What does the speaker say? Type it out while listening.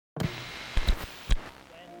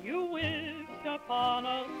you wish upon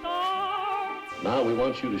a star. Now we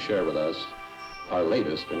want you to share with us our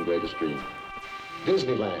latest and greatest dream.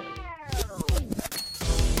 Disneyland.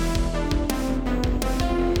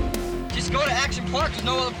 Just go to Action Park. There's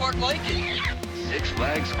no other park like it. Six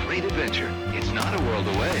Flags Great Adventure. It's not a world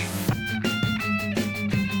away.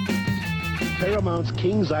 Paramount's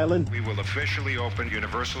Kings Island. We will officially open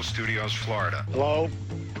Universal Studios Florida. Hello,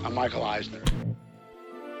 I'm Michael Eisner.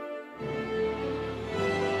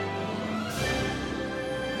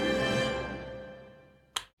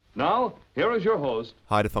 Now, here is your host.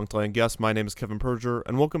 Hi, Defunctland guests. My name is Kevin Perger,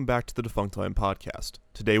 and welcome back to the Defunctland podcast.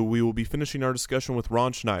 Today, we will be finishing our discussion with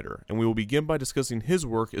Ron Schneider, and we will begin by discussing his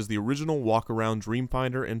work as the original walk-around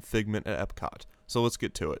Dreamfinder and Figment at Epcot. So let's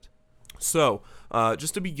get to it. So,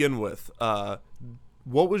 just to begin with,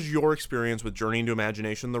 what was your experience with Journey into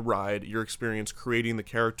Imagination, the ride, your experience creating the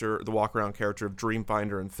character, the walk-around character of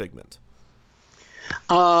Dreamfinder and Figment?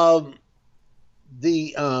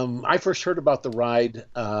 I first heard about the ride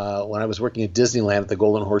when I was working at Disneyland at the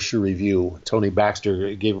Golden Horseshoe Review. Tony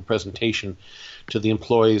Baxter gave a presentation to the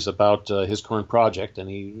employees about his current project, and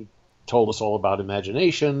he told us all about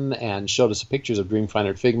imagination and showed us pictures of Dreamfinder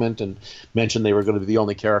and Figment and mentioned they were going to be the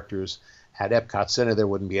only characters at Epcot Center. There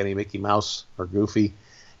wouldn't be any Mickey Mouse or Goofy.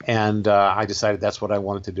 And I decided that's what I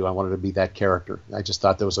wanted to do. I wanted to be that character. I just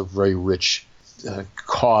thought there was a very rich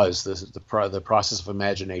cause, the process of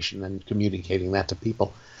imagination and communicating that to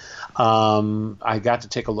people. I got to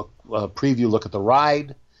take a preview look at the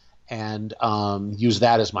ride and use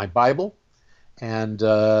that as my Bible. And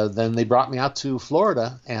then they brought me out to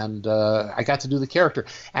Florida, and I got to do the character.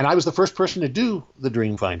 And I was the first person to do the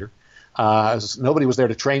Dreamfinder. Nobody was there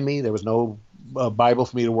to train me. There was no Bible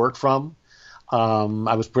for me to work from.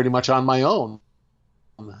 I was pretty much on my own.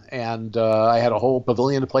 And I had a whole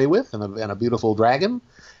pavilion to play with and a beautiful dragon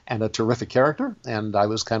and a terrific character, and I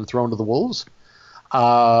was kind of thrown to the wolves.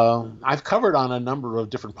 I've covered on a number of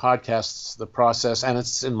different podcasts the process, and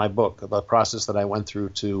it's in my book, the process that I went through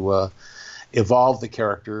to evolve the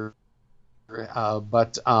character.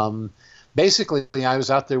 But basically, I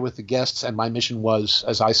was out there with the guests, and my mission was,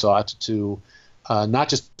 as I saw it, to not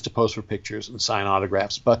just to pose for pictures and sign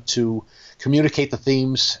autographs, but to communicate the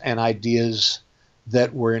themes and ideas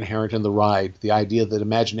that were inherent in the ride. The idea that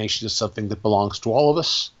imagination is something that belongs to all of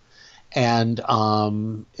us. And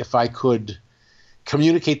if I could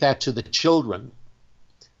communicate that to the children,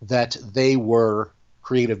 that they were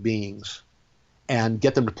creative beings, and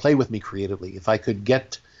get them to play with me creatively, if I could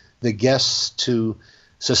get the guests to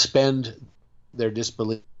suspend their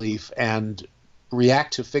disbelief and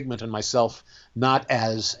react to Figment and myself not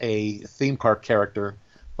as a theme park character,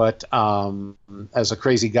 but as a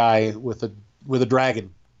crazy guy with a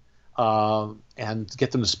dragon, and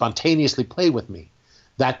get them to spontaneously play with me.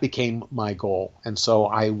 That became my goal. And so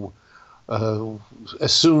I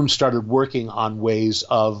soon started working on ways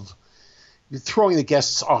of throwing the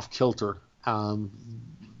guests off kilter,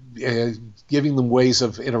 giving them ways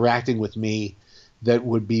of interacting with me that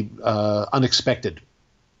would be unexpected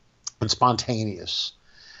and spontaneous.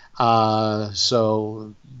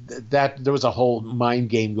 So that there was a whole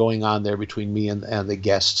mind game going on there between me and the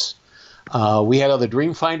guests. We had other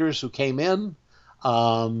Dreamfinders who came in,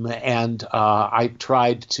 and I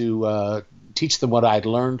tried to teach them what I'd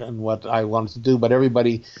learned and what I wanted to do. But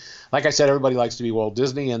everybody, like I said, everybody likes to be Walt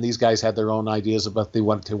Disney, and these guys had their own ideas about what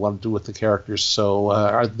they want to do with the characters.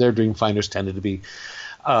 So their Dreamfinders tended to be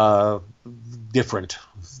different,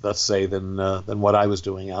 let's say, than what I was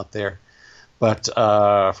doing out there. But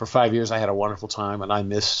for 5 years, I had a wonderful time, and I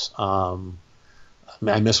miss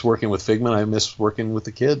working with Figment. I miss working with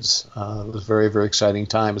the kids. It was a very, very exciting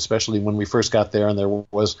time, especially when we first got there and there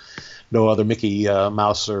was no other Mickey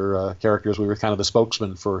Mouse or characters. We were kind of the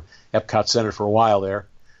spokesman for Epcot Center for a while there,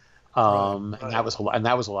 and that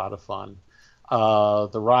was a lot of fun.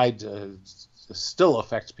 The ride still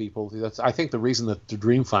affects people. I think the reason that the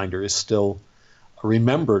Dreamfinder is still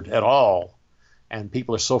remembered at all, and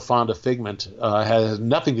people are so fond of Figment, has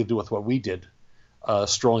nothing to do with what we did.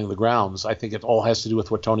 Strolling the grounds. I think it all has to do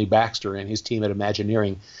with what Tony Baxter and his team at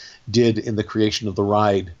Imagineering did in the creation of the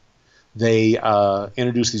ride. They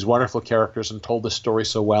introduced these wonderful characters and told the story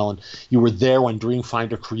so well, and you were there when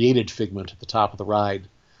Dreamfinder created Figment at the top of the ride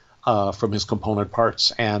from his component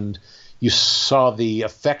parts, and you saw the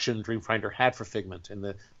affection Dreamfinder had for Figment. In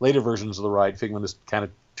the later versions of the ride, Figment is kind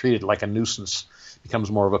of treated like a nuisance,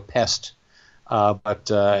 becomes more of a pest.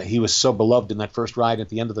 But he was so beloved in that first ride. At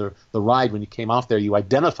the end of the ride, when you came off there, you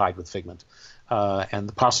identified with Figment and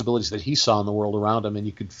the possibilities that he saw in the world around him, and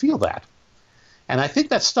you could feel that. And I think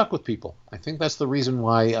that stuck with people. I think that's the reason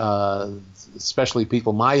why, especially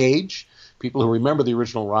people my age, people who remember the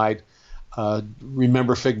original ride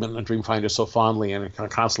remember Figment and Dreamfinder so fondly and are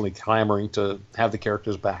constantly clamoring to have the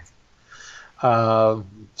characters back.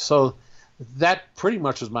 So that pretty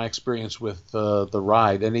much is my experience with the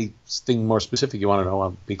ride. Anything more specific you want to know,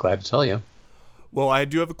 I'll be glad to tell you. Well, I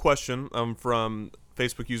do have a question from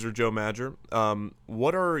Facebook user Joe Madger.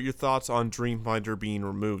 What are your thoughts on Dreamfinder being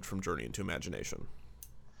removed from Journey into Imagination?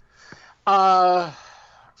 For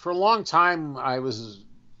a long time, I was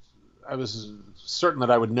certain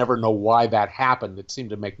that I would never know why that happened. It seemed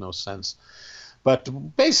to make no sense. But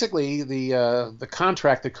basically, the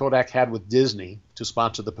contract that Kodak had with Disney to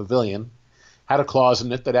sponsor the pavilion had a clause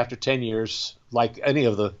in it that after 10 years, like any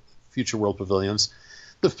of the Future World pavilions,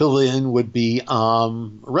 the pavilion would be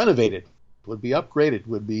renovated, would be upgraded,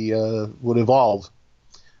 would evolve.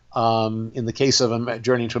 In the case of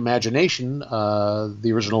Journey to Imagination,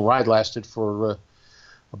 the original ride lasted for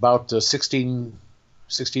about 16,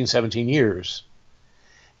 17 years.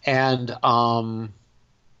 And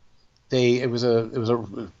it was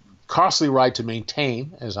a costly ride to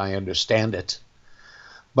maintain, as I understand it.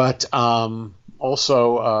 But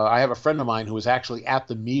also, I have a friend of mine who was actually at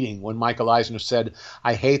the meeting when Michael Eisner said,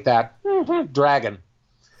 "I hate that dragon."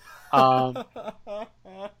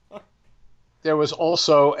 There was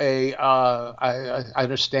also I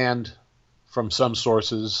understand from some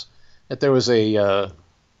sources that there was a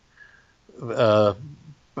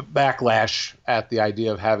backlash at the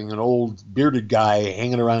idea of having an old bearded guy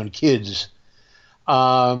hanging around kids.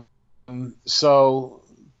 So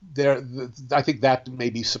I think that may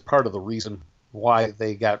be part of the reason why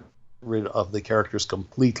they got rid of the characters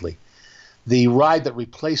completely. The ride that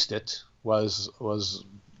replaced it was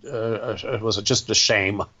just a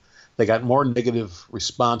shame. They got more negative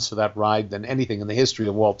response to that ride than anything in the history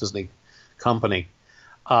of Walt Disney Company.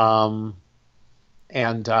 And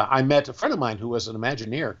I met a friend of mine who was an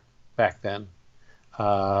Imagineer back then.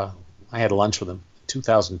 I had lunch with him in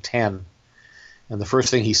 2010. And the first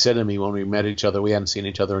thing he said to me when we met each other, we hadn't seen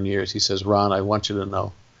each other in years, he says, "Ron, I want you to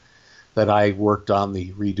know that I worked on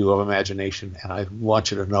the redo of Imagination, and I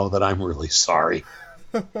want you to know that I'm really sorry."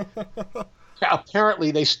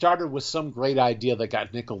 Apparently, they started with some great idea that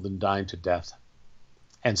got nickeled and dimed to death.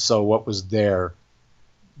 And so what was there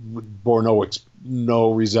bore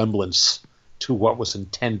no resemblance to what was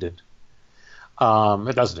intended.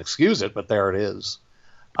 It doesn't excuse it, but there it is.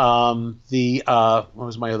 What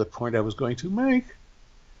was my other point I was going to make?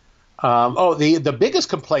 The biggest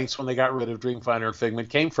complaints when they got rid of Dreamfinder and Figment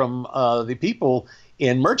came from the people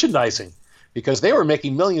in merchandising, because they were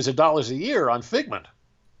making millions of dollars a year on Figment.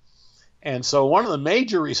 And so one of the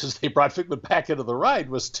major reasons they brought Figment back into the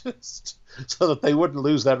ride was just so that they wouldn't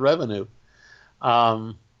lose that revenue.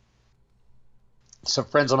 Some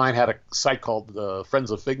friends of mine had a site called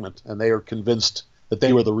Friends of Figment, and they were convinced that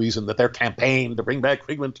they were the reason, that their campaign to bring back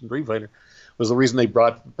Figment and Dreamfinder was the reason they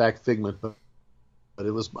brought back Figment. But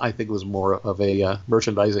I think it was more of a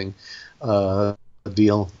merchandising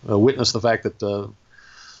deal. Witness the fact that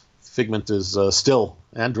Figment is still,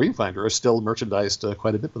 and Dreamfinder are still merchandised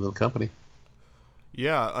quite a bit within the company.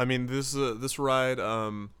 Yeah, I mean, this ride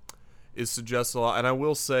suggests a lot, and I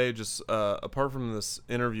will say, just apart from this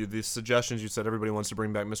interview, these suggestions you said everybody wants to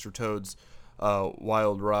bring back Mr. Toad's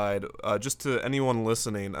Wild Ride. Just to anyone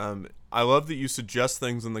listening, I love that you suggest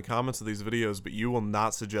things in the comments of these videos, but you will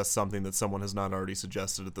not suggest something that someone has not already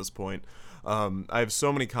suggested at this point. I have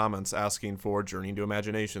so many comments asking for Journey into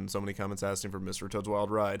Imagination, so many comments asking for Mr. Toad's Wild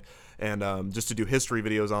Ride, and just to do history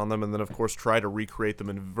videos on them, and then of course try to recreate them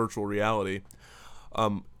in virtual reality.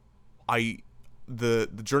 The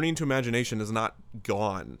Journey into Imagination is not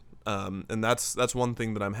gone, and that's one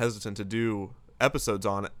thing that I'm hesitant to do episodes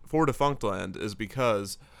on for Defunctland, is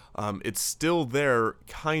because it's still there,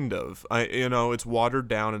 kind of. It's watered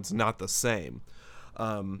down. It's not the same.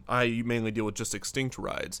 I mainly deal with just extinct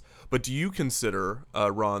rides. But do you consider,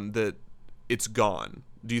 Ron, that it's gone?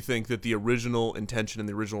 Do you think that the original intention in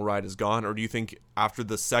the original ride is gone, or do you think after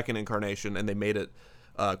the second incarnation and they made it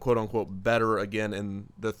quote-unquote better again in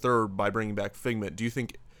the third by bringing back Figment, do you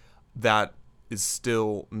think that is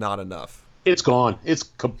still not enough? It's gone. It's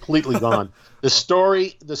completely gone. The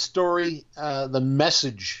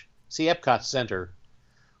message. See, Epcot Center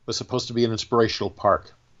was supposed to be an inspirational park.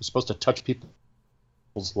 It was supposed to touch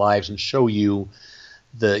people's lives and show you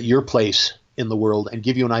your place in the world and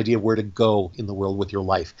give you an idea of where to go in the world with your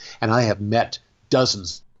life. And I have met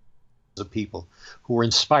dozens of people who were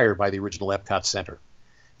inspired by the original Epcot Center.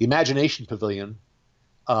 The Imagination Pavilion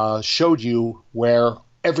showed you where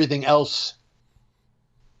everything else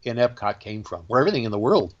in Epcot came from, where everything in the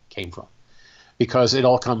world came from, because it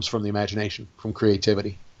all comes from the imagination, from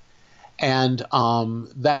creativity. And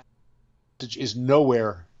that is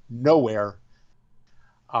nowhere.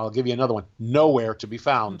 I'll give you another one. Nowhere to be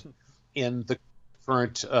found in the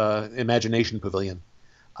current Imagination Pavilion.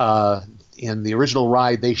 In the original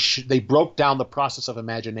ride, they broke down the process of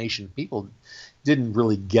imagination. People didn't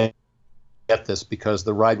really get this because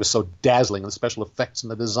the ride was so dazzling, and the special effects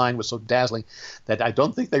and the design was so dazzling that I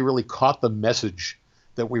don't think they really caught the message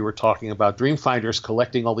that we were talking about. Dreamfinder's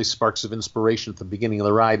collecting all these sparks of inspiration at the beginning of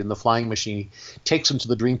the ride, and the flying machine takes them to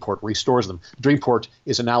the Dreamport where he stores them. Dreamport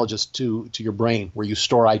is analogous to your brain, where you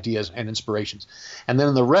store ideas and inspirations. And then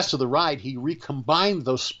in the rest of the ride, he recombined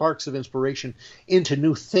those sparks of inspiration into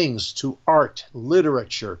new things, to art,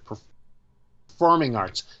 literature, performing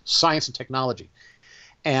arts, science and technology.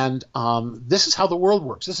 And this is how the world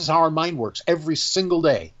works. This is how our mind works every single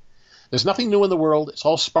day. There's nothing new in the world. It's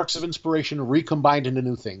all sparks of inspiration recombined into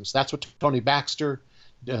new things. That's what Tony Baxter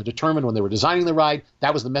determined when they were designing the ride.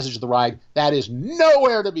 That was the message of the ride. That is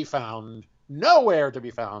nowhere to be found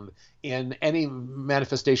in any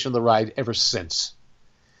manifestation of the ride ever since.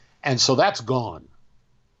 And so that's gone.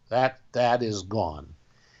 That is gone.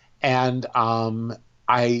 And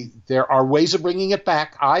there are ways of bringing it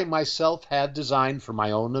back. I myself had designed for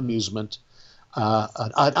my own amusement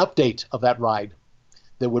an update of that ride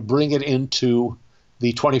that would bring it into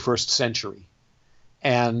the 21st century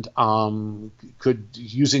and could,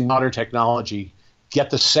 using modern technology,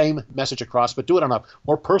 get the same message across, but do it on a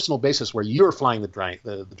more personal basis where you're flying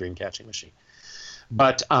the dream catching machine,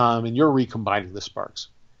 but and you're recombining the sparks.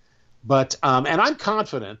 But and I'm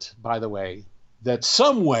confident, by the way, that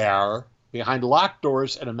somewhere behind locked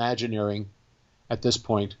doors at Imagineering at this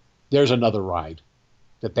point, there's another ride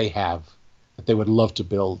that they have that they would love to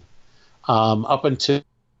build. Up until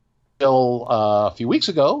a few weeks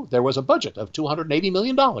ago, there was a budget of $280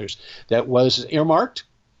 million that was earmarked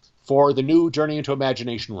for the new Journey into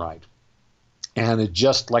Imagination ride. And it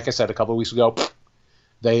just, like I said, a couple of weeks ago,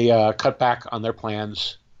 they cut back on their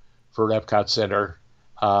plans for Epcot Center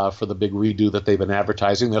for the big redo that they've been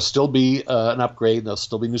advertising. There'll still be an upgrade. There'll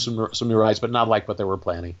still be some new rides, but not like what they were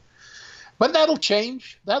planning. But that'll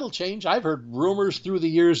change. I've heard rumors through the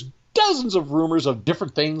years, dozens of rumors of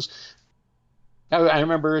different things. I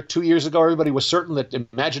remember 2 years ago, everybody was certain that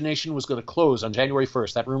Imagination was going to close on January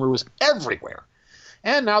 1st. That rumor was everywhere.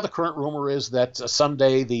 And now the current rumor is that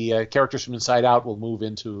someday the characters from Inside Out will move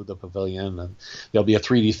into the pavilion, and there'll be a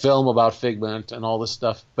 3D film about Figment and all this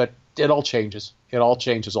stuff. But it all changes. It all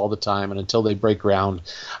changes all the time. And until they break ground,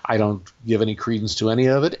 I don't give any credence to any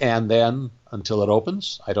of it. And then, until it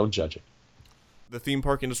opens, I don't judge it. The theme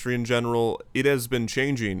park industry in general, it has been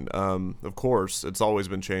changing. Of course, it's always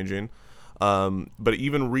been changing. But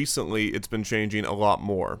even recently, it's been changing a lot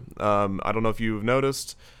more. I don't know if you've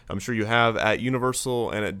noticed, I'm sure you have, at Universal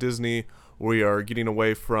and at Disney, we are getting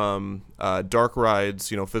away from dark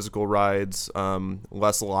rides, physical rides,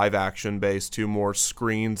 less live action based, to more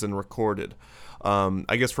screens and recorded.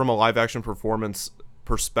 I guess from a live action performance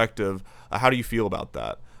perspective, how do you feel about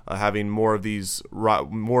that? Having more of these,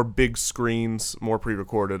 more big screens, more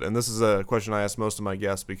pre-recorded. And this is a question I ask most of my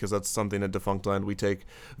guests because that's something at Defunctland we take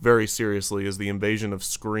very seriously, is the invasion of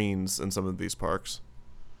screens in some of these parks.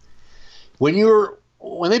 When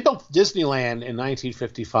they built Disneyland in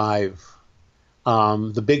 1955,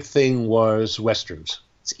 the big thing was Westerns.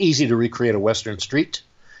 It's easy to recreate a Western street.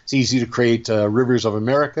 It's easy to create Rivers of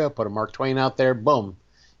America, put a Mark Twain out there, boom.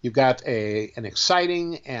 You've got an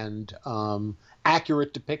exciting and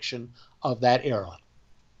accurate depiction of that era.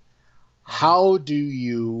 How do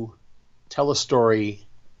you tell a story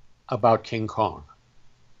about King Kong?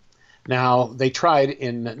 Now, they tried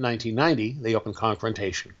in 1990, they opened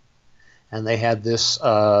Kongfrontation, and they had this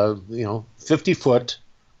 50-foot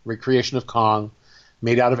recreation of Kong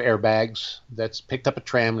made out of airbags that's picked up a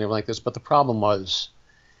tram and everything like this, but the problem was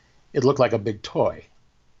it looked like a big toy.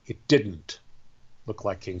 It didn't look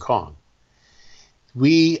like King Kong.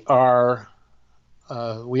 We are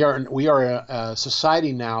a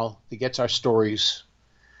society now that gets our stories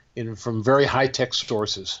from very high-tech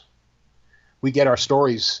sources. We get our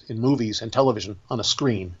stories in movies and television on a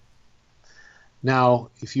screen. Now,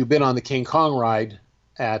 if you've been on the King Kong ride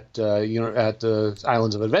at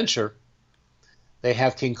Islands of Adventure, they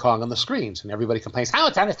have King Kong on the screens, and everybody complains, "Oh,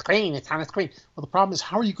 it's on a screen! It's on a screen!" Well, the problem is,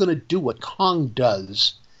 how are you going to do what Kong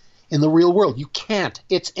does in the real world? You can't.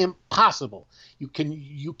 It's impossible. You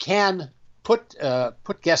can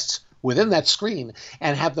put guests within that screen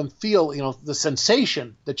and have them feel, the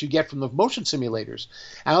sensation that you get from the motion simulators.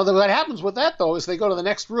 And what happens with that, though, is they go to the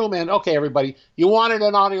next room and, okay, everybody, you wanted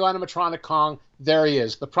an audio animatronic Kong, there he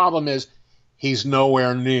is. The problem is he's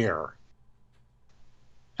nowhere near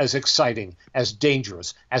as exciting, as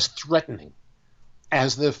dangerous, as threatening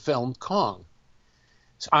as the film Kong.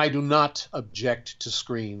 So I do not object to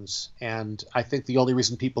screens, and I think the only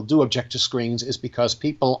reason people do object to screens is because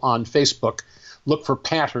people on Facebook look for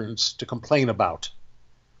patterns to complain about.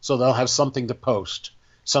 So they'll have something to post,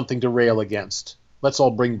 something to rail against. Let's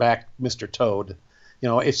all bring back Mr. Toad.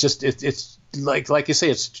 It's like you say,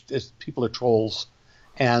 it's people are trolls,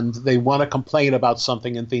 and they want to complain about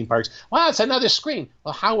something in theme parks. Wow, it's another screen.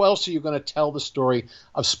 Well, how else are you going to tell the story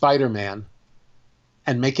of Spider-Man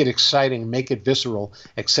and make it exciting, make it visceral,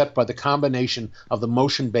 except by the combination of the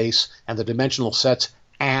motion base and the dimensional sets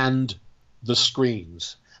and the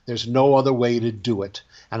screens? There's no other way to do it.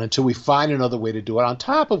 And until we find another way to do it, on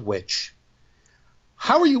top of which,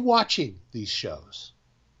 how are you watching these shows?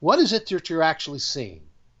 What is it that you're actually seeing?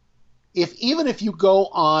 Even if you go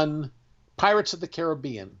on Pirates of the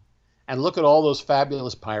Caribbean and look at all those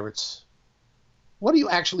fabulous pirates, what are you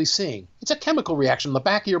actually seeing? It's a chemical reaction in the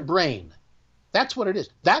back of your brain. That's what it is.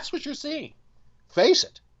 That's what you're seeing. Face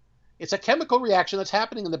it. It's a chemical reaction that's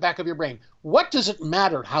happening in the back of your brain. What does it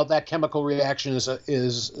matter how that chemical reaction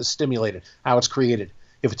is stimulated, how it's created?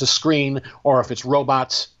 If it's a screen or if it's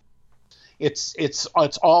robots, it's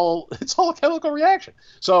all a chemical reaction.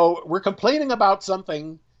 So we're complaining about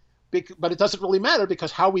something, but it doesn't really matter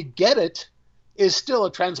because how we get it is still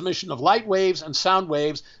a transmission of light waves and sound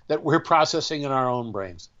waves that we're processing in our own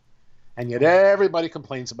brains. And yet everybody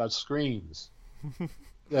complains about screens.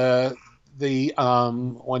 When they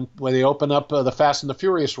open up the Fast and the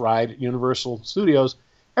Furious ride at Universal Studios,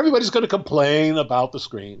 everybody's going to complain about the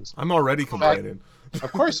screens. I'm already complaining.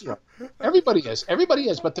 Of course you are. Everybody is. Everybody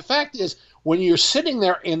is. But the fact is, when you're sitting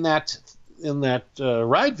there in that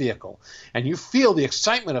ride vehicle and you feel the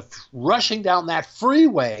excitement of rushing down that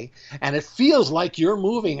freeway and it feels like you're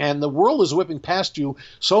moving and the world is whipping past you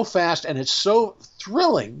so fast and it's so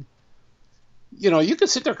thrilling, you can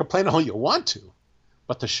sit there and complain all you want to,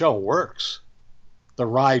 but the show works. The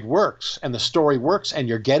ride works and the story works and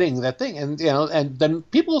you're getting that thing. And, and then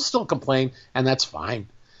people will still complain and that's fine.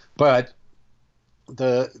 But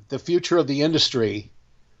the future of the industry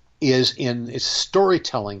is in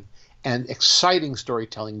storytelling and exciting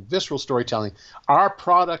storytelling, visceral storytelling. Our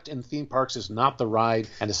product in theme parks is not the ride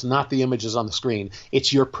and it's not the images on the screen.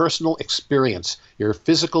 It's your personal experience, your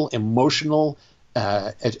physical, emotional,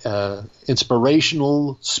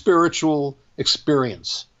 inspirational, spiritual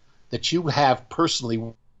experience that you have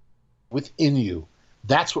personally within you.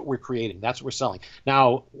 That's what we're creating. That's what we're selling.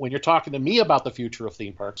 Now, when you're talking to me about the future of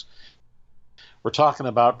theme parks, we're talking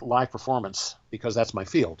about live performance because that's my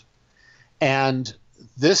field. And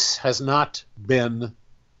this has not been,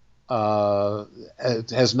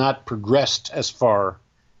 has not progressed as far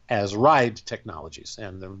as ride technologies.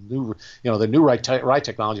 And the new ride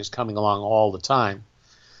technology is coming along all the time.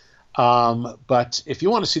 But if you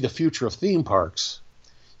want to see the future of theme parks,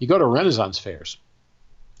 you go to Renaissance fairs.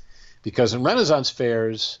 Because in Renaissance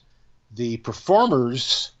fairs, the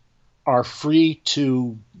performers are free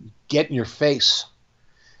to get in your face.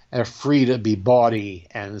 They're free to be bawdy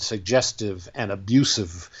and suggestive and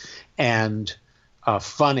abusive and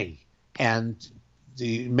funny. And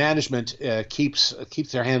the management keeps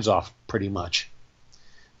their hands off pretty much.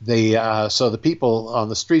 So the people on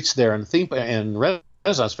the streets there in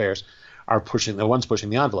Renaissance fairs are the ones pushing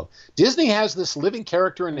the envelope. Disney has this living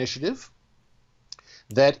character initiative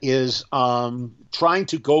that is trying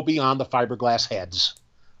to go beyond the fiberglass heads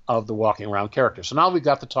of the walking around characters. So now we've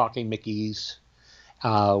got the talking Mickeys,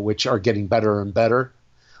 which are getting better and better.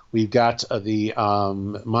 We've got the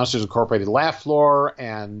Monsters Incorporated Laugh Floor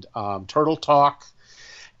and Turtle Talk,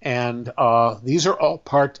 and these are all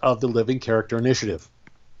part of the Living Character Initiative.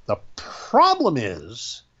 The problem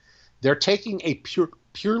is they're taking a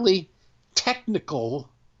purely technical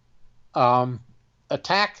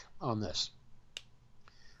attack on this.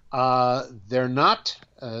 They're not.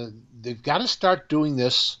 They've got to start doing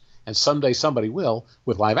this, and someday somebody will,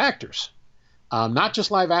 with live actors. Not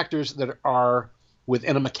just live actors that are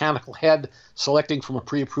within a mechanical head selecting from a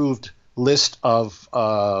pre-approved list of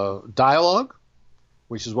dialogue,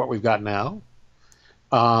 which is what we've got now.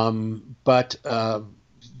 But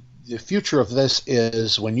the future of this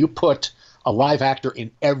is when you put a live actor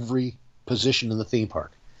in every position in the theme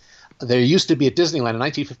park. There used to be at Disneyland in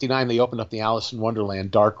 1959, they opened up the Alice in Wonderland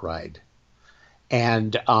dark ride.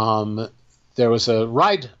 And there was a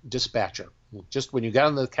ride dispatcher. Just when you got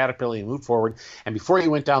on the Caterpillar, you moved forward, and before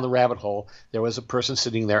you went down the rabbit hole, there was a person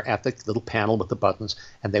sitting there at the little panel with the buttons,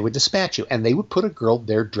 and they would dispatch you. And they would put a girl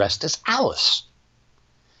there dressed as Alice.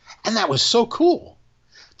 And that was so cool.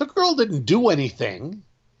 The girl didn't do anything.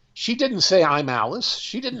 She didn't say, "I'm Alice."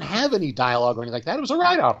 She didn't have any dialogue or anything like that. It was a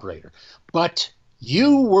ride operator. But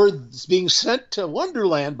You were being sent to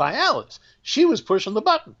Wonderland by Alice. She was pushing the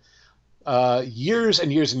button. Years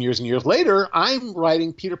and years and years and years later, I'm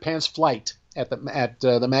writing Peter Pan's Flight at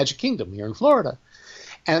the Magic Kingdom here in Florida.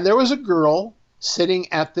 And there was a girl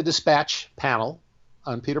sitting at the dispatch panel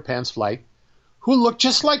on Peter Pan's Flight who looked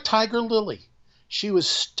just like Tiger Lily. She was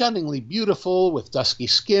stunningly beautiful with dusky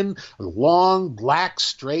skin, long, black,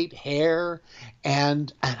 straight hair.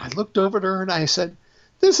 And I looked over at her and I said,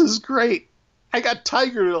 "This is great. I got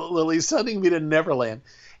Tiger Lily sending me to Neverland."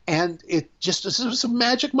 And it was a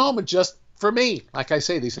magic moment just for me. Like I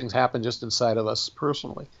say, these things happen just inside of us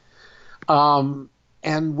personally. And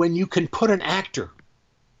when you can put an actor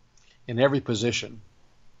in every position,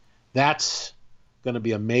 that's going to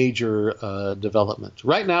be a major development.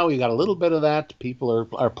 Right now, we got a little bit of that. People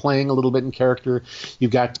are playing a little bit in character.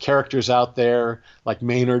 You've got characters out there like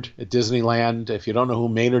Maynard at Disneyland. If you don't know who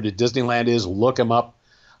Maynard at Disneyland is, look him up.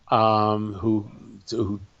 Who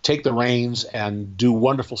take the reins and do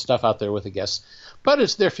wonderful stuff out there with the guests,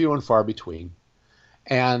 but they're few and far between.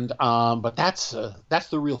 And but that's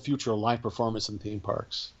the real future of live performance in theme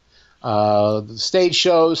parks. The stage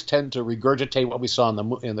shows tend to regurgitate what we saw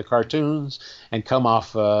in the cartoons and come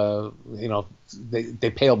off, they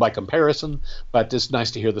pale by comparison. But it's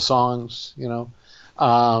nice to hear the songs,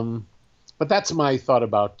 But that's my thought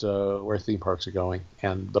about where theme parks are going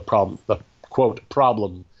and the quote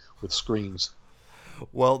problem with screens.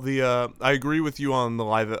 Well, I agree with you on the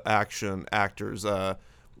live action actors.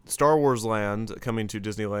 Star Wars Land coming to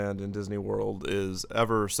Disneyland and Disney World is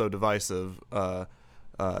ever so divisive.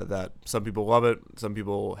 That some people love it, some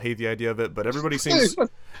people hate the idea of it, but everybody seems.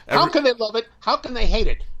 How can they love it? How can they hate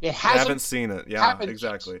it? It hasn't. Haven't seen it. Yeah,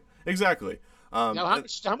 exactly. How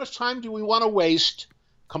much time do we want to waste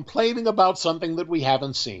complaining about something that we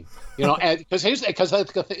haven't seen? Because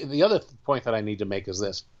the other point that I need to make is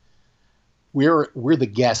this: we're the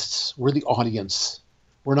guests, we're the audience,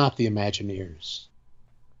 we're not the Imagineers,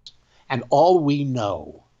 and all we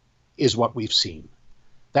know is what we've seen.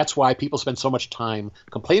 That's why people spend so much time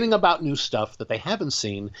complaining about new stuff that they haven't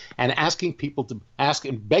seen and asking people to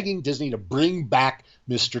and begging Disney to bring back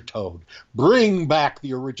Mr. Toad, bring back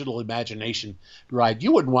the original Imagination ride.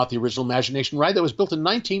 You wouldn't want the original Imagination ride that was built in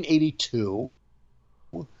 1982.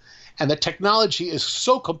 And the technology is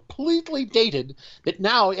so completely dated that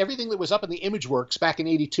now everything that was up in the ImageWorks back in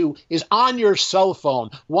 82 is on your cell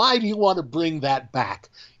phone. Why do you want to bring that back?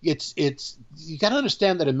 You got to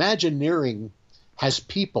understand that Imagineering has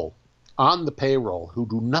people on the payroll who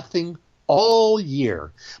do nothing all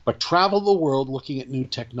year but travel the world looking at new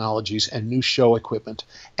technologies and new show equipment.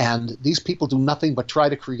 And these people do nothing but try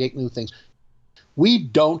to create new things. We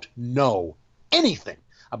don't know anything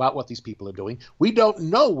about what these people are doing. We don't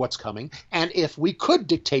know what's coming. And if we could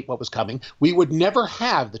dictate what was coming, we would never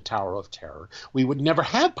have the Tower of Terror. We would never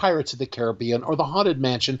have Pirates of the Caribbean or the Haunted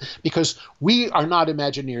Mansion because we are not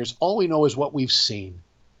Imagineers. All we know is what we've seen.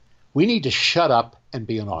 We need to shut up and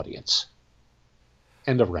be an audience.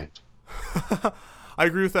 End of rant. I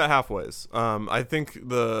agree with that halfways. I think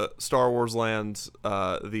the Star Wars Land,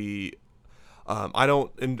 my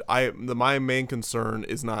main concern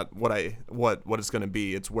is not what it's going to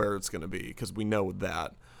be. It's where it's going to be because we know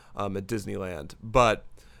that at Disneyland. But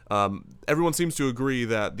everyone seems to agree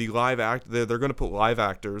that the they're going to put live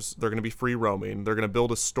actors. They're going to be free roaming. They're going to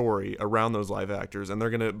build a story around those live actors, and they're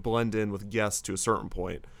going to blend in with guests to a certain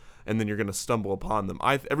point, and then you're going to stumble upon them.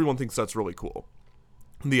 Everyone thinks that's really cool.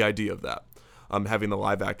 The idea of that, having the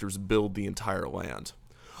live actors build the entire land.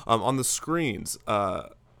 On the screens,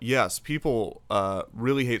 yes, people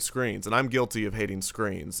really hate screens, and I'm guilty of hating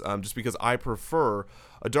screens just because I prefer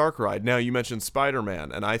a dark ride. Now, you mentioned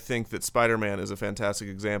Spider-Man, and I think that Spider-Man is a fantastic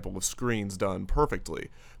example of screens done perfectly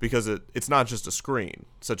because it's not just a screen,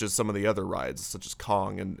 such as some of the other rides, such as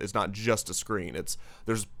Kong, and it's not just a screen.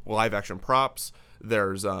 There's live-action props,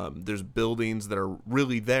 there's buildings that are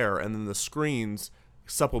really there, and then the screens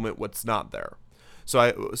supplement what's not there.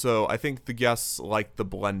 So I think the guests like the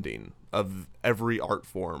blending of every art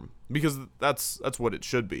form because that's what it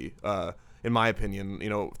should be. In my opinion,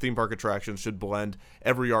 theme park attractions should blend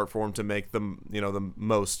every art form to make them, the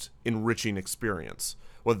most enriching experience,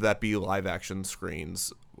 whether that be live action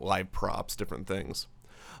screens, live props, different things.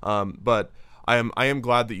 But I am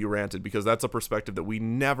glad that you ranted because that's a perspective that we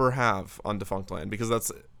never have on Defunctland because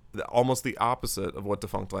that's almost the opposite of what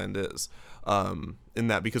Defunctland is, in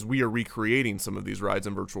that because we are recreating some of these rides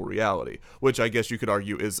in virtual reality, which I guess you could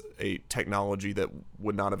argue is a technology that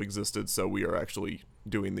would not have existed, so we are actually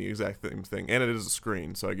doing the exact same thing, and it is a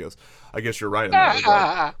screen, so I guess you're right in that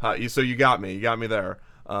regard. So you got me there.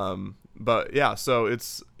 But yeah, so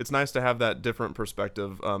it's nice to have that different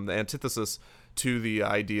perspective. The antithesis to the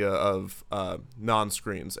idea of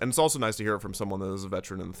non-screens. And it's also nice to hear it from someone that is a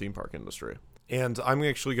veteran in the theme park industry. And I'm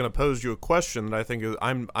actually going to pose you a question that I think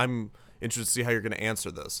I'm interested to see how you're going to answer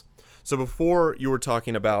this. So before you were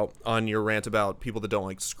talking about, on your rant about people that don't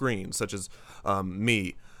like screens, such as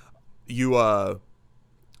me, you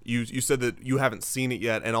said that you haven't seen it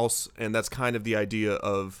yet, and that's kind of the idea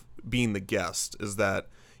of being the guest, is that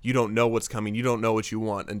you don't know what's coming, you don't know what you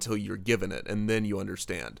want until you're given it, and then you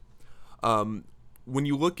understand. When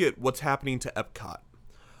you look at what's happening to Epcot,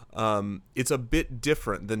 it's a bit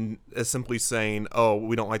different than simply saying, "Oh,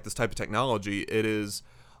 we don't like this type of technology." It is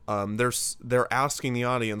they're asking the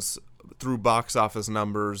audience through box office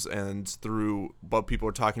numbers and through what people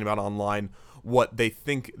are talking about online what they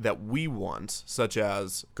think that we want, such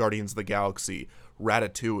as Guardians of the Galaxy,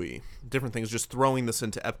 Ratatouille, different things, just throwing this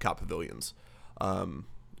into Epcot pavilions.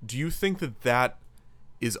 Do you think that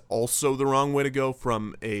is also the wrong way to go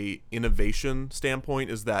from a innovation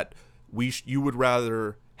standpoint? Is that you would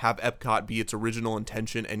rather have Epcot be its original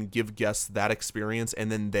intention and give guests that experience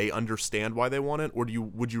and then they understand why they want it? Or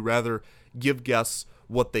would you rather give guests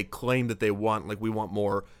what they claim that they want, like we want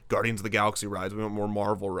more Guardians of the Galaxy rides, we want more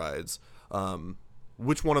Marvel rides?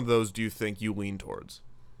 Which one of those do you think you lean towards?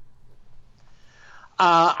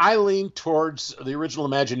 I lean towards the original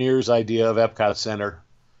Imagineers idea of Epcot Center.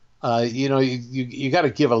 You got to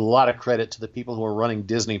give a lot of credit to the people who were running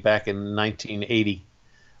Disney back in 1980.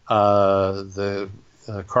 The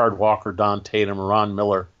card walker Don Tatum, Ron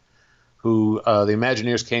Miller, who the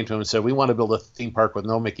Imagineers came to him and said, "We want to build a theme park with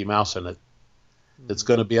no Mickey Mouse in it. That's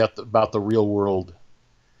going to be about the real world."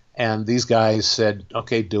 And these guys said,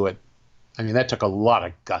 "Okay, do it." I mean, that took a lot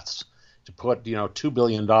of guts to put, $2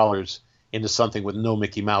 billion into something with no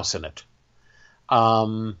Mickey Mouse in it.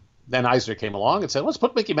 Then Eisner came along and said, "Let's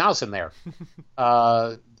put Mickey Mouse in there."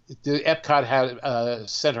 The Epcot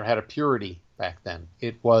Center had a purity back then.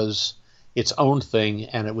 It was its own thing,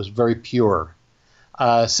 and it was very pure.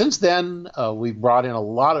 Since then, we've brought in a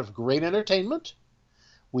lot of great entertainment.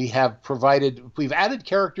 We've added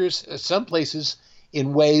characters some places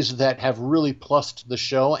in ways that have really plussed the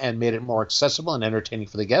show and made it more accessible and entertaining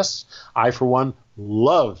for the guests. I, for one,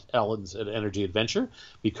 loved Ellen's Energy Adventure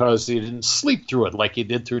because you didn't sleep through it like you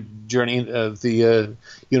did through Journey the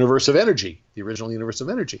Universe of Energy, the original Universe of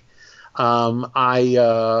Energy. I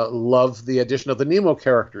love the addition of the Nemo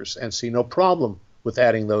characters and see no problem with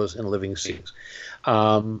adding those in living scenes.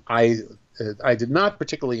 I did not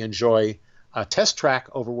particularly enjoy Test Track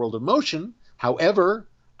over World of Motion. However,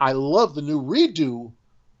 I love the new redo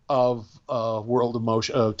of World of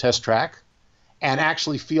Motion, Test Track, and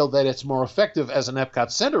actually feel that it's more effective as an Epcot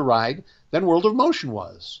Center ride than World of Motion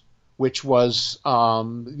was, which was a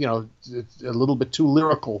little bit too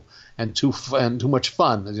lyrical and too much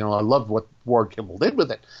fun. I loved what Ward Kimball did with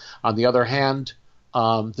it. On the other hand,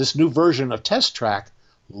 this new version of Test Track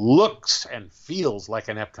looks and feels like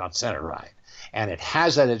an Epcot Center ride, and it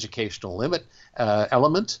has that educational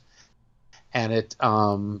element, and it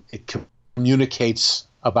communicates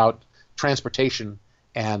about transportation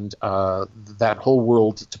and that whole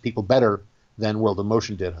world to people better than World of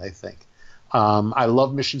Motion did, I think. I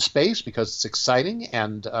love Mission Space because it's exciting,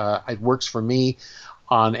 and it works for me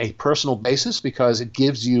on a personal basis because it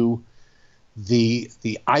gives you the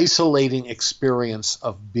isolating experience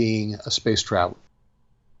of being a space traveler.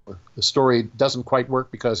 The story doesn't quite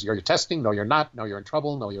work because you're testing. No, you're not. No, you're in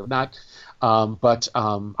trouble. No, you're not. But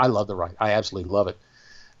I love the ride. I absolutely love it.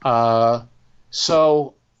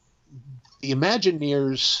 So the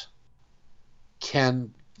Imagineers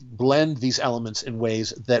can blend these elements in ways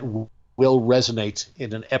that will resonate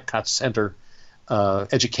in an Epcot Center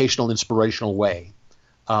educational, inspirational way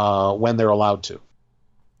when they're allowed to.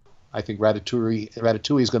 I think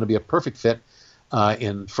Ratatouille is going to be a perfect fit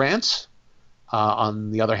in France.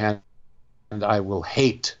 On the other hand, I will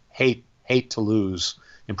hate to lose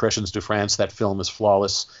Impressions de France. That film is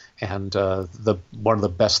flawless and one of the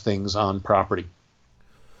best things on property.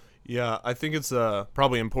 Yeah, I think it's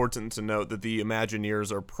probably important to note that the Imagineers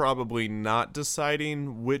are probably not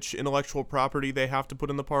deciding which intellectual property they have to put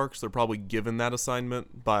in the parks. They're probably given that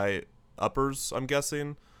assignment by uppers, I'm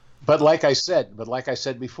guessing. But like I said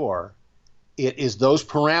before, it is those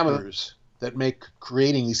parameters that make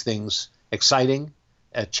creating these things exciting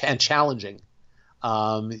and challenging.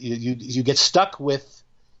 You get stuck with.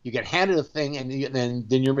 You get handed a thing, and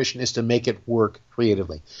then your mission is to make it work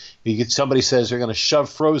creatively. Somebody says they're going to shove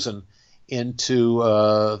Frozen into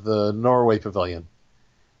the Norway Pavilion,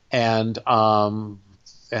 and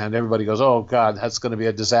everybody goes, "Oh God, that's going to be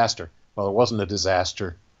a disaster." Well, it wasn't a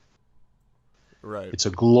disaster. Right. It's a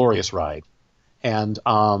glorious ride, And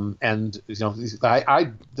you know,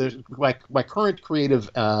 my current creative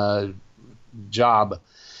job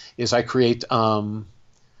is I create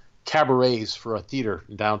cabarets for a theater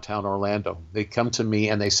in downtown Orlando. They come to me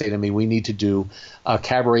and they say to me, we need to do a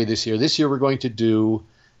cabaret this year. This year we're going to do,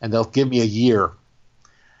 and they'll give me a year.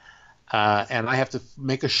 And I have to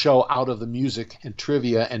make a show out of the music and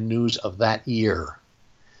trivia and news of that year.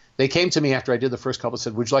 They came to me after I did the first couple and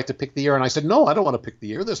said, would you like to pick the year? And I said, no, I don't want to pick the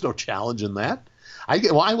year. There's no challenge in that. I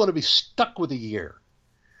want to be stuck with a year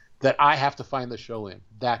that I have to find the show in.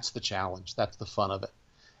 That's the challenge. That's the fun of it.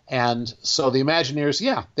 And so the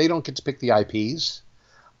Imagineers, they don't get to pick the IPs.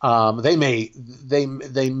 They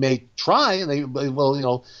may try, and they will, you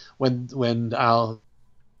know, when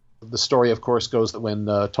the story, of course, goes that when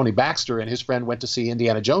Tony Baxter and his friend went to see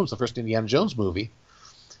Indiana Jones, the first Indiana Jones movie,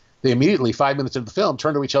 they immediately, 5 minutes into the film,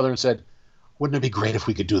 turned to each other and said, wouldn't it be great if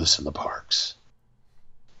we could do this in the parks?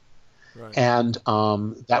 Right. And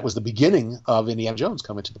that was the beginning of Indiana Jones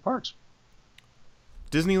coming to the parks.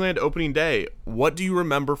 Disneyland opening day. What do you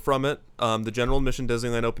remember from it? The general admission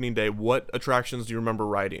Disneyland opening day. What attractions do you remember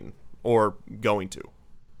riding or going to?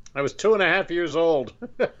 I was 2.5 years old.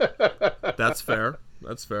 That's fair.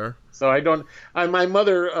 That's fair. So my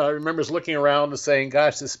mother remembers looking around and saying,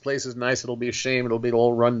 gosh, this place is nice. It'll be a shame. It'll be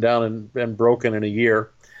all run down and broken in a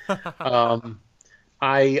year.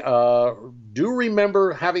 I do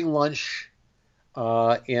remember having lunch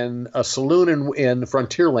in a saloon in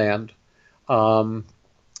Frontierland.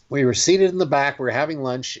 We were seated in the back. We were having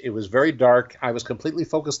lunch. It was very dark. I was completely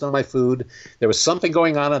focused on my food. There was something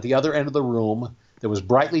going on at the other end of the room that was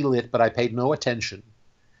brightly lit, but I paid no attention.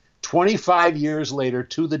 25 years later,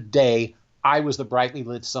 to the day, I was the brightly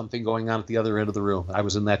lit something going on at the other end of the room. I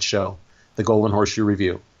was in that show, the Golden Horseshoe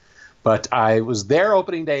Review. But I was there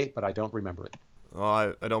opening day, but I don't remember it.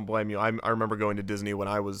 Oh, I don't blame you. I remember going to Disney when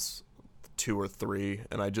I was 2 or 3,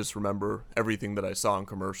 and I just remember everything that I saw in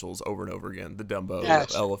commercials over and over again. The Dumbo,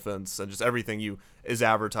 elephants, and just everything is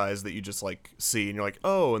advertised that you just like see, and you're like,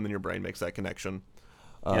 oh, and then your brain makes that connection.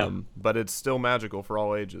 But it's still magical for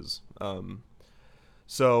all ages.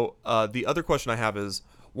 So the other question I have is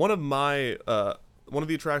one of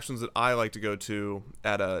the attractions that I like to go to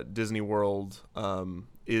at a Disney World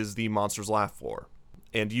is the Monsters Laugh floor,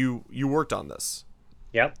 and you worked on this.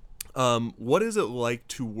 Yep. What is it like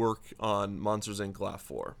to work on Monsters Inc. Laugh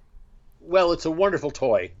floor? Well, it's a wonderful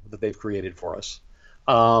toy that they've created for us.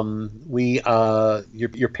 You're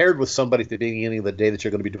paired with somebody at the beginning of the day that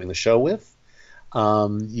you're going to be doing the show with.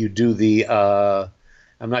 You do the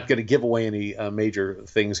I'm not going to give away any major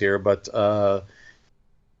things here, but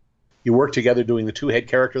you work together doing the two-head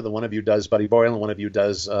character. The one of you does Buddy Boyle, and one of you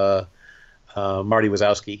does Marty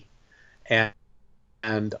Wazowski. And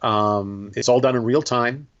it's all done in real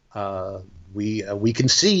time. We can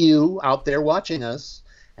see you out there watching us,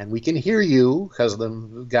 and we can hear you because of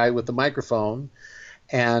the guy with the microphone.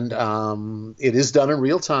 And it is done in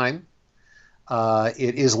real time.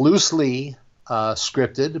 It is loosely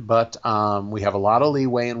scripted, but we have a lot of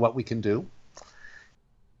leeway in what we can do.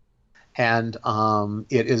 And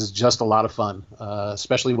it is just a lot of fun,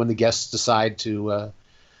 especially when the guests decide to,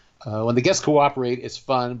 when the guests cooperate, it's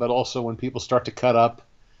fun, but also when people start to cut up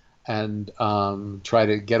and try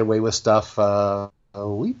to get away with stuff,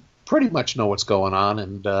 we pretty much know what's going on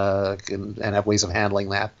and have ways of handling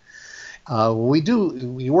that.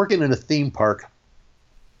 We work in a theme park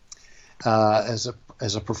as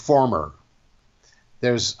a performer.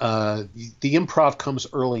 There's the improv comes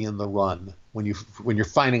early in the run when you're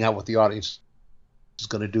finding out what the audience is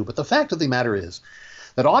going to do. But the fact of the matter is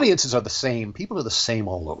that audiences are the same. People are the same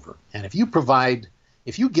all over. And if you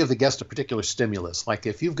give the guest a particular stimulus, like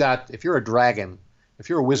if you're a dragon, if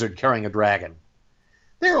you're a wizard carrying a dragon,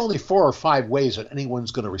 there are only 4 or 5 ways that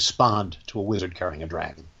anyone's going to respond to a wizard carrying a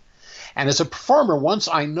dragon. And as a performer, once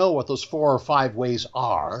I know what those 4 or 5 ways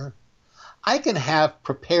are, I can have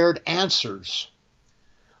prepared answers,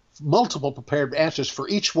 multiple prepared answers for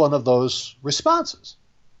each one of those responses.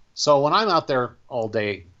 So when I'm out there all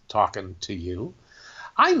day talking to you,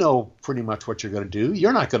 I know pretty much what you're going to do.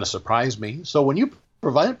 You're not going to surprise me. So when you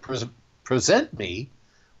present me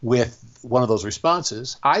with one of those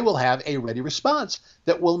responses, I will have a ready response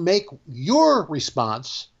that will make your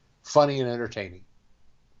response funny and entertaining.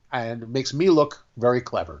 And it makes me look very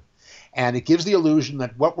clever. And it gives the illusion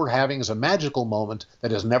that what we're having is a magical moment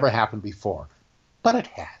that has never happened before. But it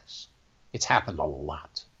has. It's happened a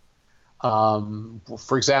lot.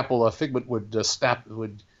 For example, a Figment would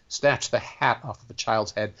snatch the hat off of a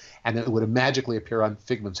child's head, and it would magically appear on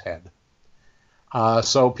Figment's head.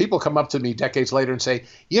 So people come up to me decades later and say,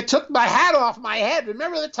 "You took my hat off my head.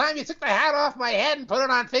 Remember the time you took the hat off my head and put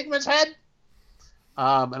it on Figment's head?"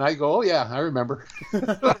 And I go, oh yeah, I remember.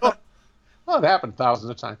 Well, it happened thousands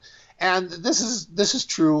of times. And this is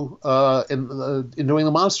true in doing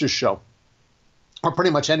the Monsters show, or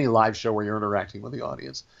pretty much any live show where you're interacting with the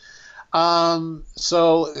audience.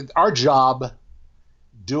 So our job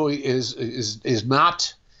is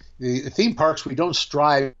not the theme parks. We don't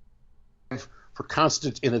strive for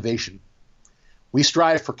constant innovation. We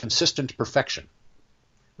strive for consistent perfection.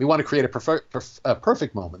 We want to create a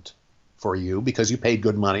perfect moment for you because you paid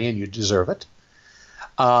good money and you deserve it.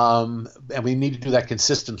 And we need to do that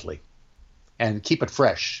consistently and keep it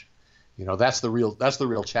fresh. That's the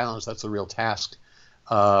real challenge. That's the real task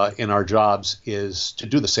in our jobs, is to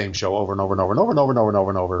do the same show over and over and over and over and over and over and over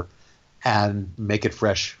and over and make it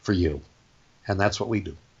fresh for you. And that's what we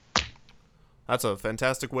do. That's a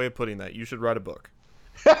fantastic way of putting that. You should write a book.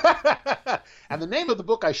 And the name of the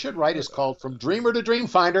book I should write is called From Dreamer to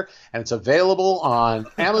Dreamfinder, and it's available on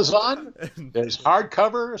Amazon. There's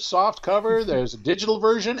hardcover, soft cover, there's a digital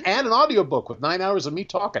version, and an audiobook with 9 hours of me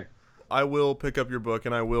talking. I will pick up your book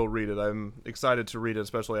and I will read it. I'm excited to read it,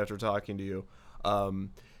 especially after talking to you.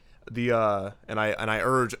 And I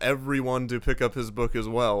urge everyone to pick up his book as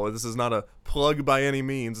well. This is not a plug by any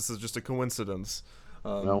means. This is just a coincidence.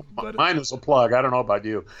 No, mine was a plug. I don't know about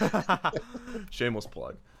you. Shameless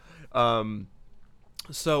plug.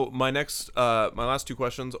 So my last two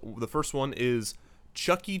questions. The first one is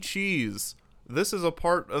Chuck E. Cheese. This is a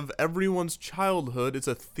part of everyone's childhood. It's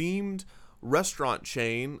a themed restaurant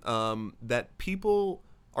chain that people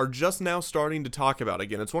are just now starting to talk about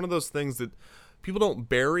again. It's one of those things that people don't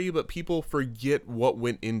bury, but people forget what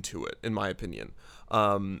went into it, in my opinion.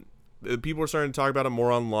 People are starting to talk about it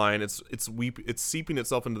more online. It's seeping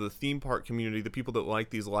itself into the theme park community, the people that like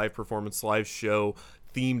these live performance, live show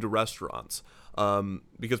themed restaurants.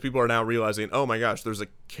 Because people are now realizing, oh my gosh, there's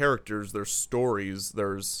characters, there's stories,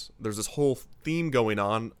 there's this whole theme going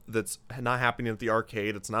on that's not happening at the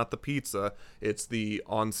arcade. It's not the pizza, it's the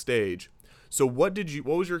on stage. So what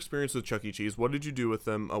was your experience with Chuck E. Cheese? What did you do with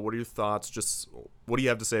them? What are your thoughts? Just what do you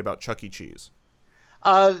have to say about Chuck E. Cheese?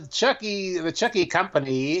 The Chuck E.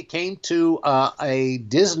 Company came to a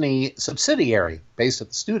Disney subsidiary based at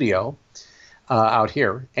the studio out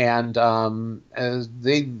here, and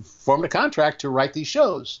they formed a contract to write these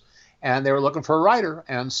shows, and they were looking for a writer.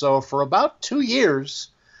 And so for about 2 years,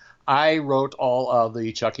 I wrote all of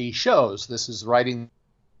the Chuck E. shows. This is writing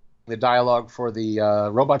the dialogue for the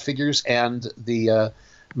robot figures and the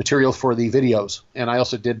material for the videos. And I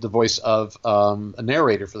also did the voice of a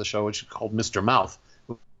narrator for the show, which is called Mr. Mouth.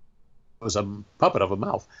 It was a puppet of a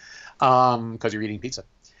mouth because you're eating pizza.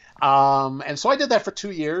 And so I did that for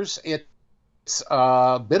 2 years. It's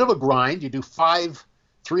a bit of a grind. You do 5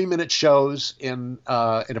 3-minute shows in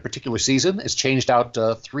a particular season. It's changed out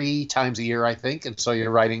 3 times a year, I think. And so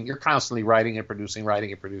you're constantly writing and producing.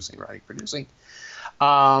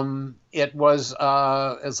 It was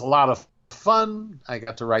a lot of fun. I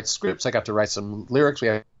got to write scripts. I got to write some lyrics. We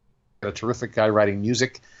had a terrific guy writing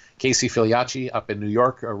music, Casey Filiacci, up in New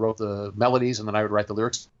York, wrote the melodies, and then I would write the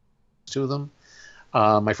lyrics to them.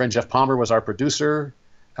 My friend Jeff Palmer was our producer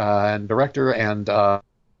and director, and it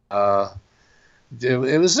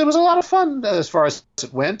was a lot of fun as far as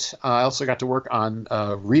it went. I also got to work on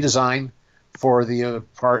redesign for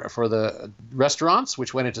the restaurants,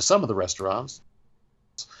 which went into some of the restaurants.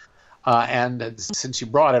 And since you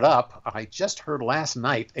brought it up, I just heard last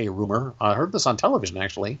night a rumor. I heard this on television,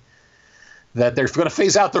 actually, that they're going to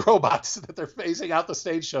phase out the robots, that they're phasing out the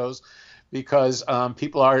stage shows because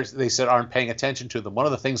people aren't paying attention to them. One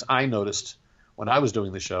of the things I noticed when I was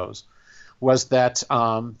doing the shows was that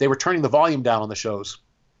they were turning the volume down on the shows.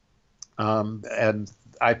 And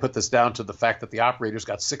I put this down to the fact that the operators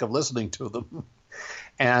got sick of listening to them.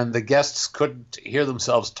 And the guests couldn't hear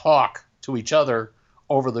themselves talk to each other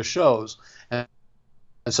over the shows. And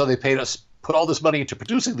so they put all this money into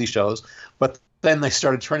producing these shows, but then they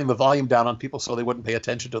started turning the volume down on people so they wouldn't pay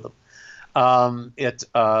attention to them. And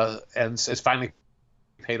it's finally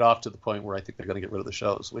paid off to the point where I think they're going to get rid of the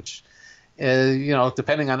shows, which,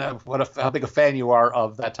 depending on how big a fan you are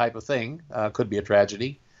of that type of thing, could be a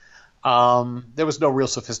tragedy. There was no real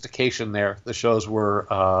sophistication there. The shows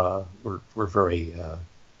were very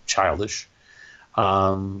childish.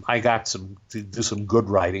 I got to do some good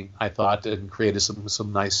writing, I thought, and created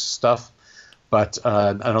some nice stuff. But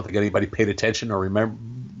I don't think anybody paid attention or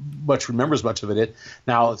remembers much of it.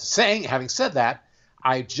 Now, having said that,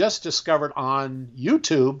 I just discovered on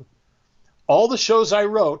YouTube all the shows I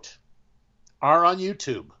wrote are on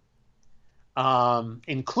YouTube,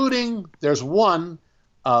 including there's one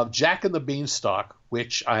of Jack and the Beanstalk,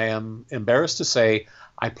 which I am embarrassed to say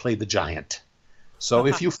I played the giant. So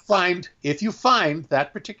if you find that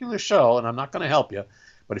particular show, and I'm not going to help you,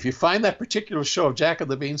 but if you find that particular show of Jack and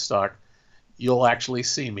the Beanstalk, you'll actually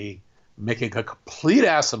see me making a complete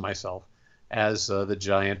ass of myself as the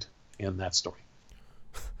giant in that story.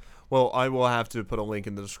 Well, I will have to put a link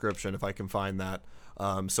in the description if I can find that,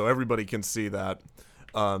 so everybody can see that.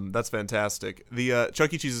 That's fantastic. The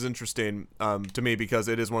Chuck E. Cheese is interesting to me because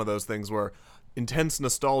it is one of those things where intense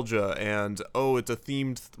nostalgia and, it's a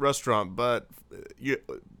themed restaurant, but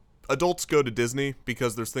adults go to Disney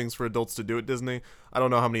because there's things for adults to do at Disney. I don't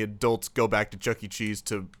know how many adults go back to Chuck E. Cheese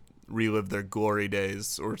to relive their glory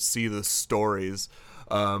days or see the stories.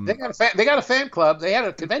 They got a fan club. They had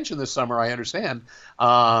a convention this summer, I understand,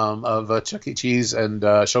 of Chuck E. Cheese and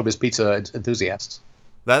Showbiz Pizza enthusiasts.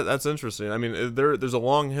 That's interesting. I mean, there's a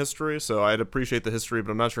long history, so I'd appreciate the history,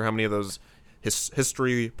 but I'm not sure how many of those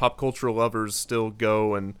history pop culture lovers still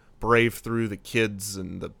go and brave through the kids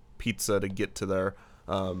and the pizza to get to their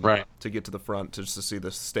to get to the front just to see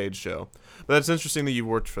the stage show. But that's interesting that you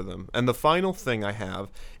worked for them. And the final thing I have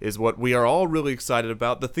is what we are all really excited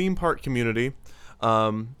about. The theme park community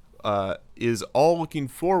is all looking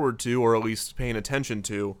forward to, or at least paying attention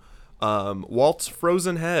to, Walt's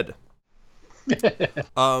Frozen Head.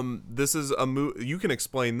 This is a you can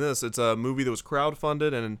explain this. It's a movie that was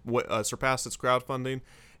crowdfunded and surpassed its crowdfunding.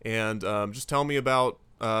 And just tell me about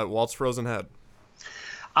Walt's Frozen Head.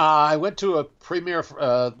 I went to a premiere.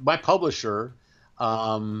 My publisher,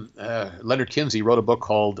 Leonard Kinsey, wrote a book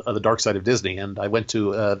called The Dark Side of Disney, and I went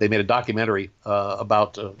to. They made a documentary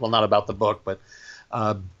about, not about the book, but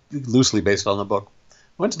loosely based on the book.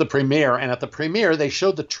 Went to the premiere, and at the premiere, they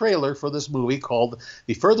showed the trailer for this movie called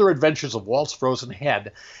The Further Adventures of Walt's Frozen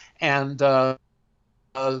Head, and the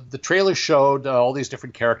trailer showed all these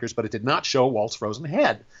different characters, but it did not show Walt's frozen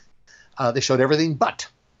head. They showed everything but.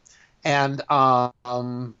 And I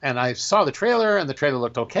saw the trailer, and the trailer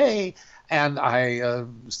looked okay, and I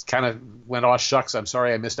kind of went, oh, shucks, I'm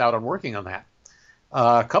sorry I missed out on working on that.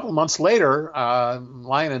 A couple of months later, I'm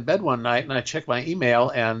lying in bed one night, and I checked my email,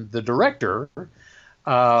 and the director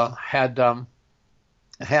had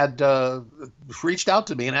reached out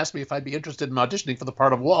to me and asked me if I'd be interested in auditioning for the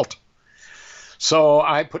part of Walt. So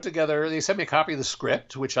I put together, they sent me a copy of the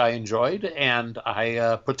script, which I enjoyed, and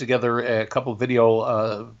I put together a couple of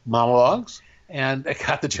video monologues, and I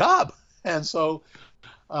got the job. And so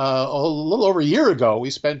a little over a year ago, we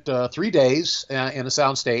spent 3 days in a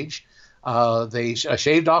soundstage. I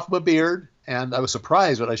shaved off my beard, and I was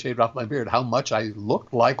surprised when I shaved off my beard how much I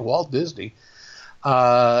looked like Walt Disney.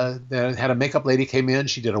 Then had a makeup lady came in.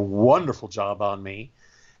 She did a wonderful job on me.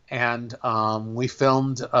 And we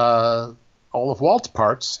filmed all of Walt's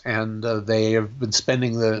parts, and they have been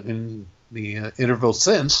spending the interval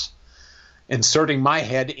since inserting my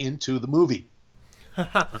head into the movie.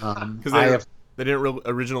 Because they didn't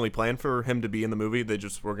originally plan for him to be in the movie. They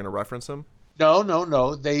just were going to reference him.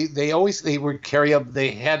 No. They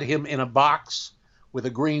had him in a box with a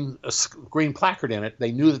green placard in it.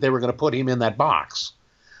 They knew that they were going to put him in that box,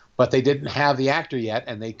 but they didn't have the actor yet,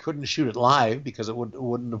 and they couldn't shoot it live because it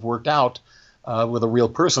wouldn't have worked out with a real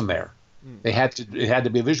person there. It had to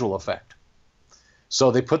be a visual effect.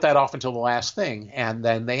 So they put that off until the last thing, and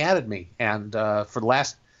then they added me. And for the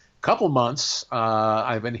last couple months,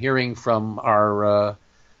 I've been hearing from our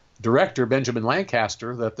director, Benjamin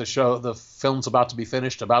Lancaster, that the film's about to be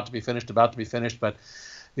finished, but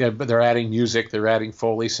they're adding music, they're adding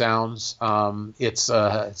Foley sounds. It's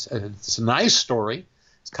a nice story.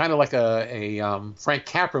 It's kind of like a Frank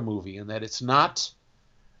Capra movie in that it's not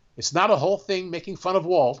a whole thing making fun of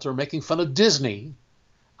Walt or making fun of Disney.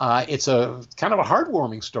 It's a kind of a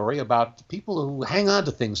heartwarming story about people who hang on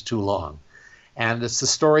to things too long. And it's the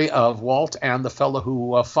story of Walt and the fellow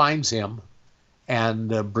who finds him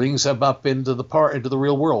and brings him up into the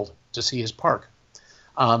real world to see his park.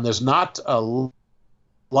 There's not a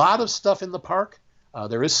lot of stuff in the park.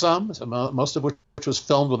 There is some, most of which was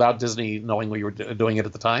filmed without Disney knowing we were doing it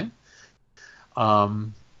at the time.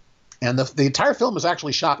 And the entire film was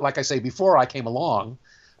actually shot, like I say, before I came along.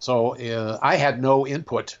 So I had no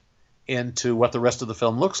input into what the rest of the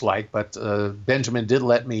film looks like, but Benjamin did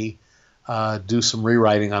let me do some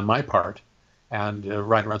rewriting on my part and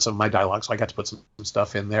write around some of my dialogue, so I got to put some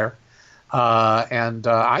stuff in there. And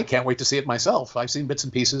I can't wait to see it myself. I've seen bits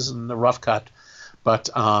and pieces and the rough cut, but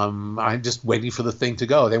I'm just waiting for the thing to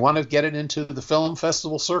go. They want to get it into the film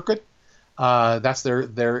festival circuit. That's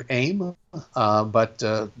their aim. But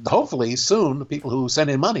hopefully soon, the people who send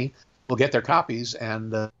in money will get their copies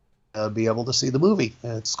and be able to see the movie.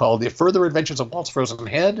 It's called The Further Adventures of Walt's Frozen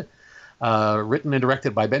Head, written and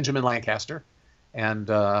directed by Benjamin Lancaster. and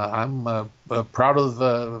I'm proud of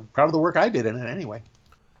the work I did in it anyway.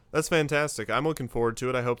 That's fantastic. I'm looking forward to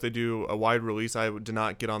it. I hope they do a wide release. I did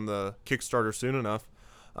not get on the Kickstarter soon enough,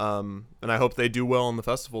 and I hope they do well on the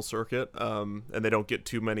festival circuit, and they don't get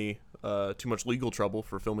too much legal trouble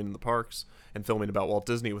for filming in the parks and filming about Walt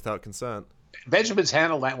Disney without consent. Benjamin's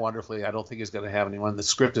handled that wonderfully. I don't think he's going to have anyone. The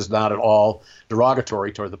script is not at all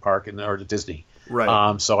derogatory toward the park or to Disney.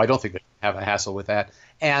 Right. So I don't think they have a hassle with that.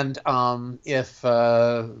 And if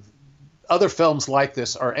other films like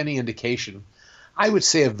this are any indication, I would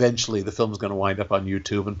say eventually the film is going to wind up on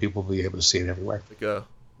YouTube and people will be able to see it everywhere.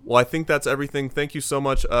 Well, I think that's everything. Thank you so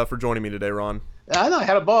much for joining me today, Ron. I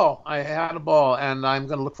had a ball. And I'm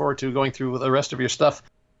going to look forward to going through the rest of your stuff.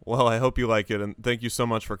 Well, I hope you like it, and thank you so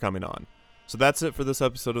much for coming on. So that's it for this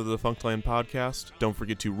episode of the Defunctland Podcast. Don't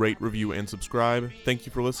forget to rate, review, and subscribe. Thank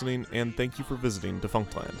you for listening, and thank you for visiting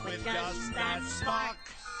Defunctland. With just that spark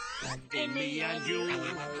in me and you.